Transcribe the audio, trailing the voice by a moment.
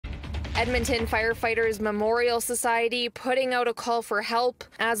Edmonton Firefighters Memorial Society putting out a call for help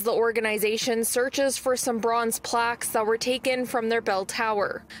as the organization searches for some bronze plaques that were taken from their bell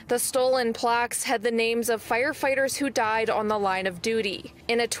tower. The stolen plaques had the names of firefighters who died on the line of duty.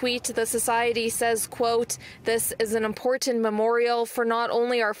 In a tweet, the society says, quote, "This is an important memorial for not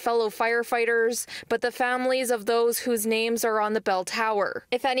only our fellow firefighters, but the families of those whose names are on the bell tower.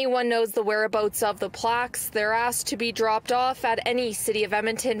 If anyone knows the whereabouts of the plaques, they're asked to be dropped off at any City of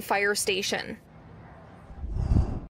Edmonton fire station."